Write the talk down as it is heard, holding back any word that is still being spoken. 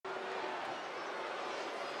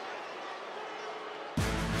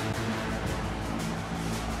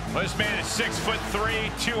Well, this man is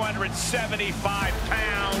 6'3", 275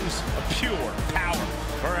 pounds of pure power.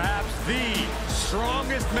 Perhaps the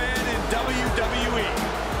strongest man in WWE.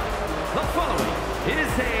 The following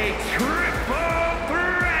is a triple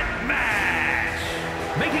threat match.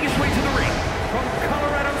 Making his way to the ring from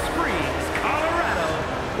Colorado Springs, Colorado,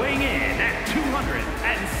 weighing in at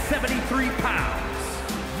 273 pounds,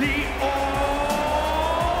 the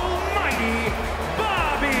almighty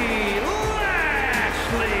Bobby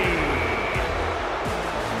Lashley.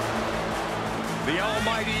 The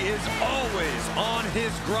Almighty is always on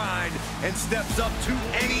his grind and steps up to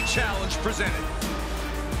any challenge presented.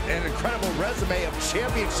 An incredible resume of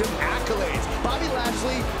championship accolades. Bobby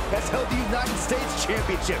Lashley has held the United States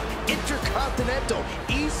Championship, Intercontinental,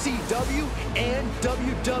 ECW, and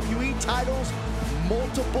WWE titles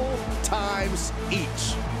multiple times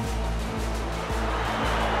each.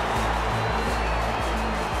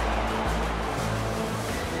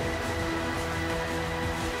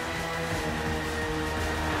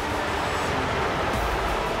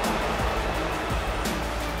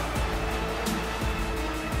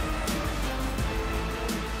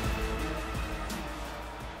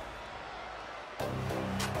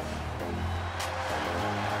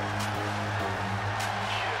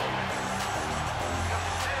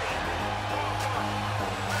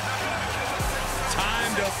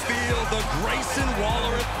 To feel the Grayson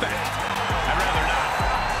Waller effect. I'd rather not.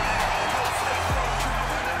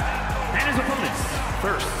 And his opponents,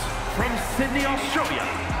 first, from Sydney, Australia,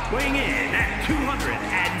 weighing in at 206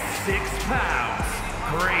 pounds,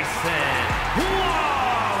 Grayson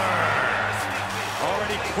Waller.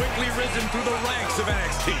 Already quickly risen through the ranks of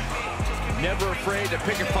NXT. Never afraid to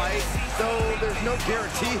pick a fight, though there's no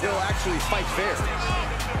guarantee he'll actually fight fair.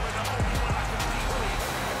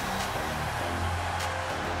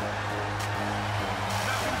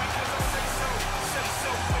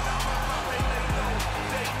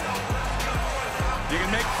 You can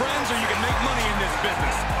make friends or you can make money in this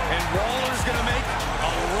business. And Waller's gonna make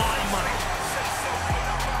a lot of money.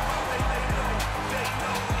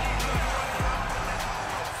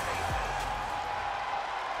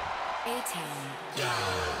 A-Town.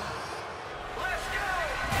 Let's go!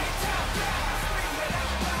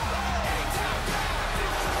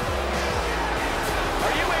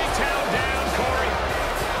 Are you A-Town down, Corey?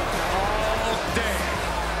 All day.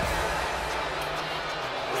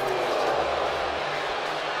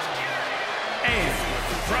 And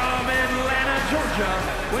from Atlanta, Georgia,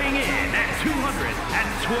 weighing in at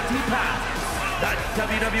 220 pounds, the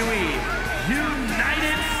WWE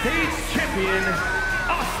United States Champion,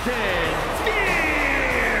 Austin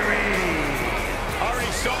Theory.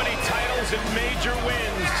 Already so many titles and major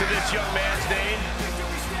wins to this young man's name.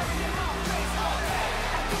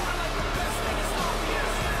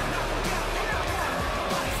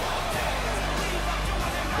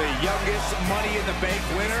 The youngest Money in the Bank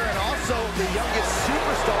winner and also the youngest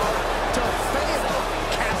superstar to fail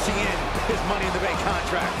cashing in his Money in the Bank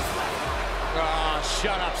contract. Ah,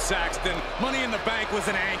 shut up, Saxton. Money in the Bank was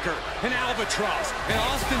an anchor, an albatross, and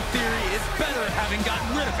Austin Theory is better at having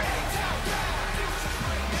gotten rid of it.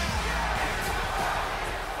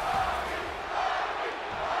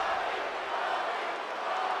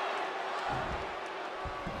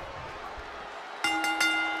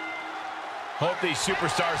 Hope these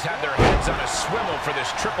superstars have their heads on a swivel for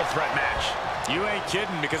this triple threat match. You ain't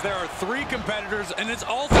kidding, because there are 3 competitors, and it's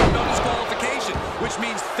also no disqualification, which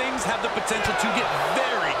means things have the potential to get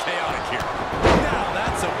very chaotic here. Now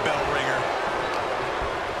that's a bell ringer.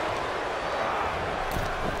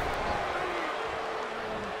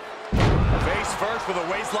 Face first with a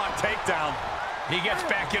waistlock takedown. He gets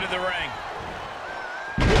back into the ring.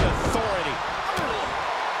 With authority.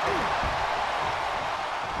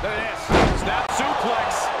 Look at this. Snap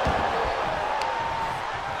suplex.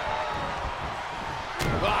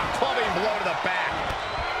 Clubbing blow to the back.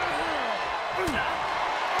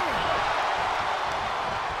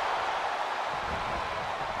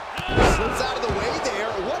 Slips out of the way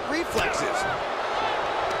there. What reflexes?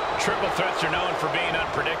 Triple threats are known for being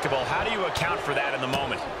unpredictable. How do you account for that in the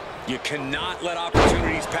moment? You cannot let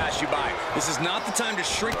opportunities pass you by. This is not the time to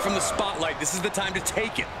shrink from the spotlight. This is the time to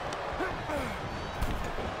take it.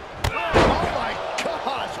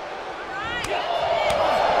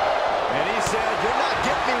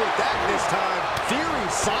 This time, Theory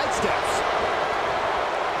sidesteps.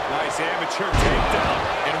 Nice amateur takedown.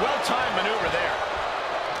 And well-timed maneuver there.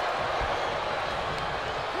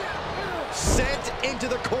 Sent into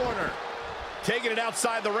the corner. Taking it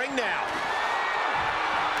outside the ring now.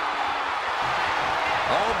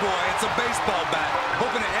 Oh boy, it's a baseball bat.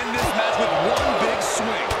 Hoping to end this match with one big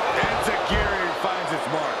swing. And Takiri finds finds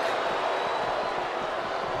its mark.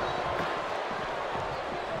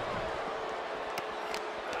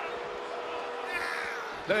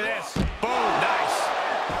 Look at this. Boom. Nice.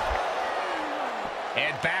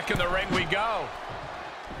 And back in the ring we go.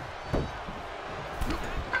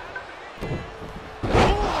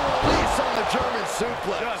 Release on the German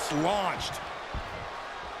suplex. Just launched.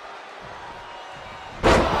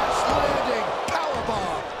 Crash landing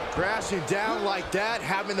powerbomb. Crashing down like that,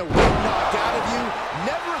 having the wind knocked out of you.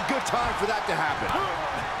 Never a good time for that to happen.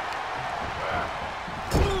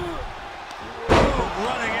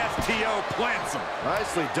 Running STO plants him.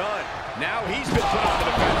 Nicely done. Now he's been put on the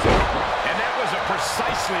defensive. And that was a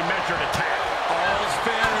precisely measured attack. All's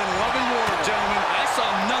fair in love and war, gentlemen. I saw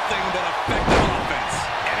nothing but effective offense.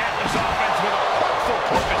 And Atlas offense with a hurtful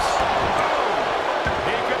purpose. Boom!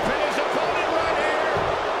 He could pin his opponent right here.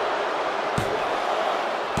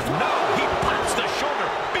 No, he pops the shoulder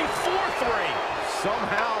before 3.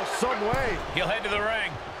 Somehow, some way. He'll head to the ring.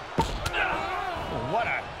 What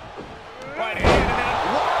a right hand and then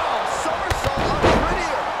Wow, somersault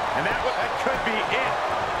unprettier. and that could be it.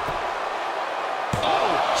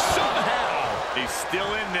 Oh, somehow He's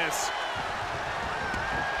still in this.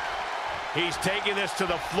 he's taking this to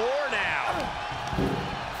the floor now.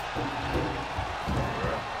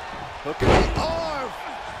 Look at the arm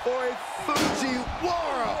for a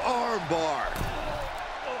Fujiwara armbar.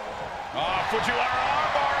 Fujiwara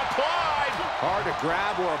armbar applied. Hard to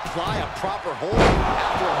grab or apply a proper hold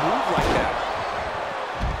after a move like that.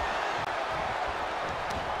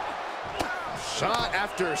 Shot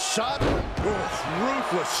after shot.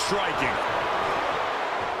 Ruthless striking.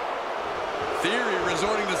 Theory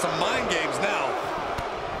resorting to some mind games now.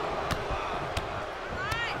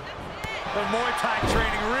 The Muay Thai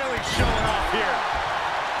training really showing off here.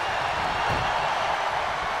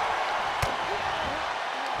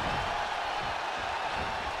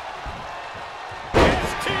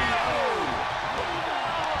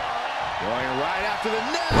 Going right after the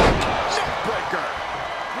neck. Neck breaker.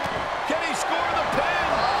 Can he score the pin?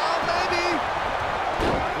 Maybe.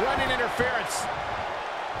 Running interference.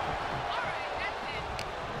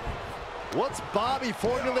 What's Bobby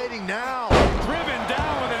formulating now? Driven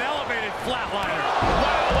down with an elevated flatliner.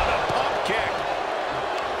 Wow, what a pump kick.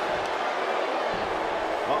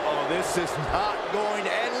 Uh-oh, this is not going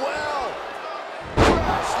to end well.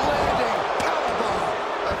 Crash landing powerbomb.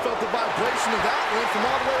 I felt the vibration of that one from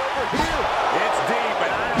all the way over here. It's deep,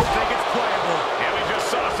 and I don't think it's playable. And we just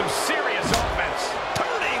saw some serious offense.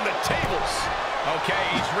 Turning the tables. Okay,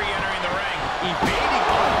 he's re-entering the ring. Evading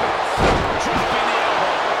offense. Dropping the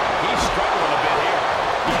elbow. He's struggling a bit here.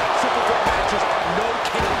 Yeah, triple threat matches are no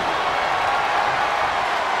kidding.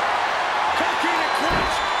 Taking a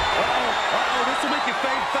clutch. Uh-oh, this will make you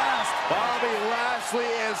fade fast. Bobby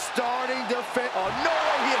Lashley is starting to fit. Oh, no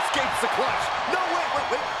way he escapes the clutch. No, wait.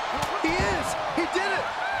 He is. He did it.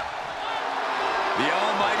 The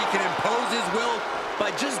Almighty can impose his will by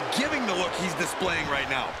just giving the look he's displaying right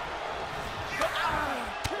now.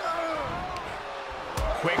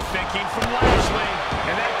 Quick thinking from Lashley,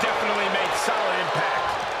 and that definitely made solid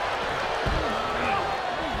impact.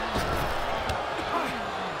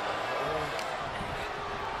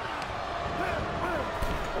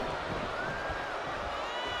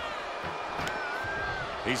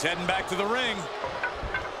 He's heading back to the ring.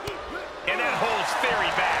 And that holds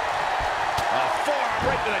Theory back. A forearm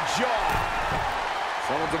right to the jaw.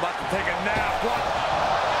 Someone's about to take a nap. What?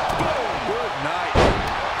 Boom! Good night.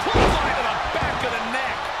 Clothesline to the back of the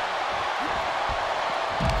neck.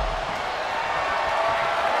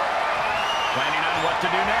 Planning on what to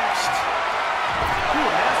do next.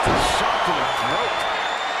 Ooh, nasty shot to the throat.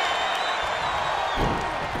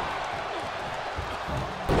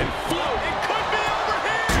 And float. It could be over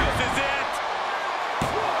here. This is it.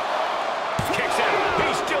 Kicks out.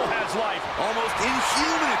 He still has life. Almost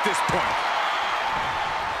inhuman at this point.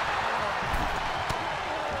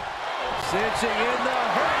 Cinching in the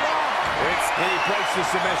hurt lock. And he breaks the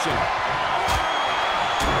submission.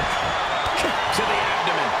 Kick to the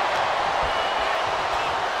abdomen.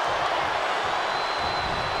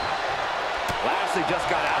 Lashley just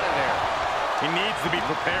got out of there. He needs to be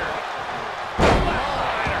prepared.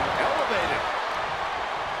 Elevated.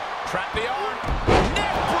 Trap the arm.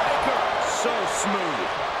 Neck breaker. So smooth.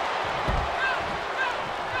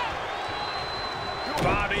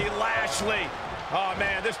 Bobby Lashley. Oh,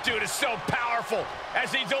 man, this dude is so powerful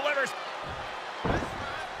as he delivers.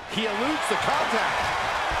 He eludes the contact.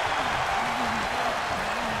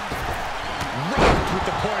 Rocked with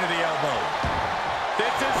the point of the elbow.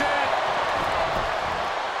 This is it.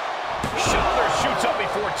 Shoulder shoots up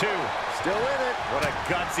before 2. Still in it. What a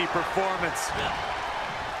gutsy performance.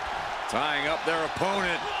 Tying up their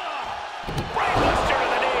opponent. Brainbuster to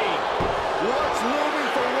the knee. What's looming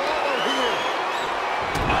for Waller here?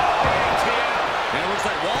 And it looks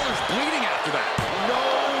like Waller's bleeding after that. No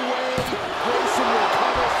way Grayson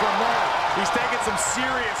recovers from that. He's taking some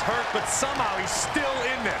serious hurt, but somehow he's still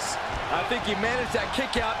in this. I think he managed that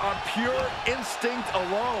kick out on pure instinct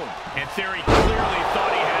alone. In theory, clearly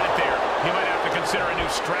thought he had it there. He might have to consider a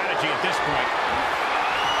new strategy at this point.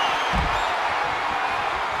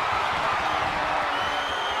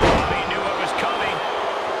 He knew what was coming.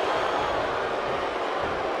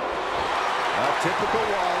 Typical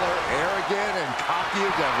Waller, arrogant and cocky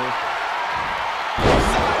as ever.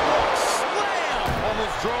 Sidewalk slam!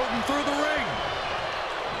 Almost drove him through the ring.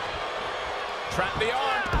 Trap the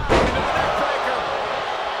arm. Into the neck breaker.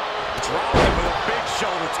 Dropped him with a big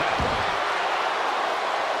shoulder tap.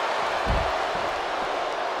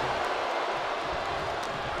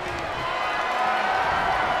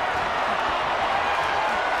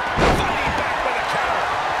 Fighting back with a counter.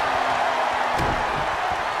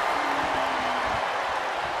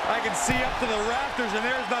 I can see up to the rafters, and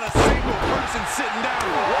there's not a single person sitting down.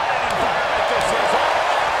 What an environment this is. All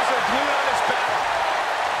eyes are glued on this battle.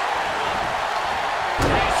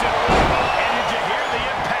 Grayson Waller, and did you hear the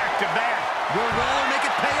impact of that? Will Waller make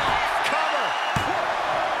it pay off? Cover.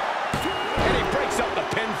 And he breaks up the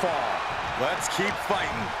pinfall. Let's keep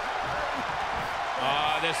fighting.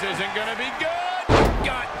 This isn't going to be good.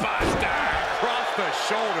 Gutbuster. Across the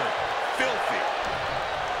shoulder. Filthy.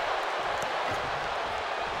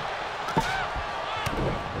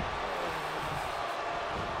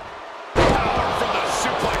 Power from the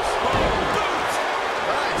suplex. Boot.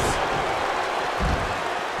 Nice.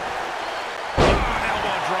 An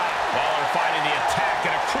elbow drop. Waller fighting the attack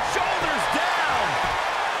and a shoulders down.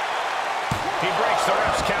 He breaks the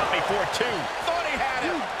ref's count before 2. Thought he had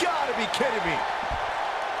it. You gotta be kidding me.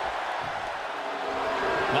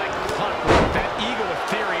 Like clockwork, that Eagle of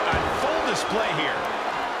Theory on full display here.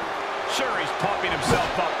 Sure, he's pumping himself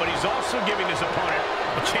up, but he's also giving his opponent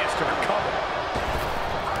a chance to recover.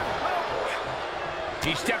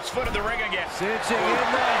 He steps foot in the ring again. Cinching in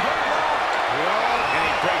the headlock. And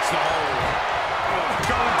he breaks the hold.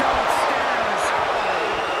 Going downstairs.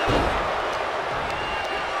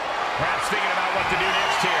 Perhaps thinking about what to do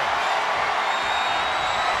next here.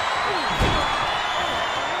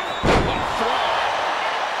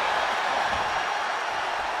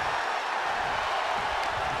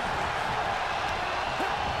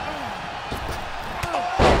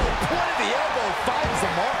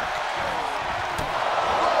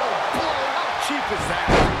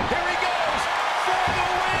 Here he goes for the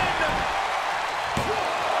win.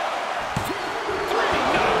 3,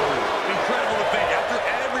 no. Incredible to think. After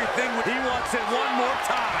everything, he wants it one more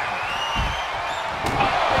time.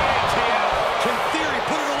 Can Theory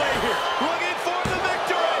put it away here? Looking for the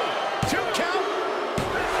victory. 2 count.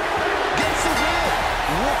 Gets the win.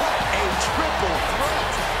 What a triple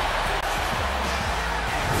threat.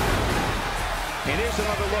 And here's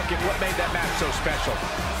another look at what made that match so special.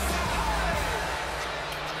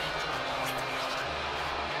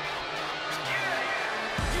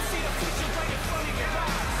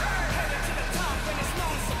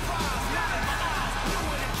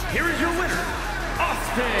 Here is your winner,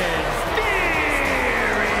 Austin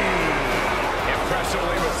Theory!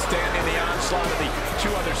 Impressively withstanding the onslaught of the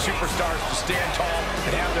 2 other superstars to stand tall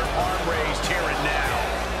and have their arm raised here and now.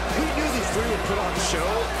 We knew these 3 would put on a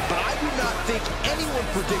show, but I do not think anyone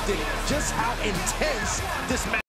predicted just how intense this match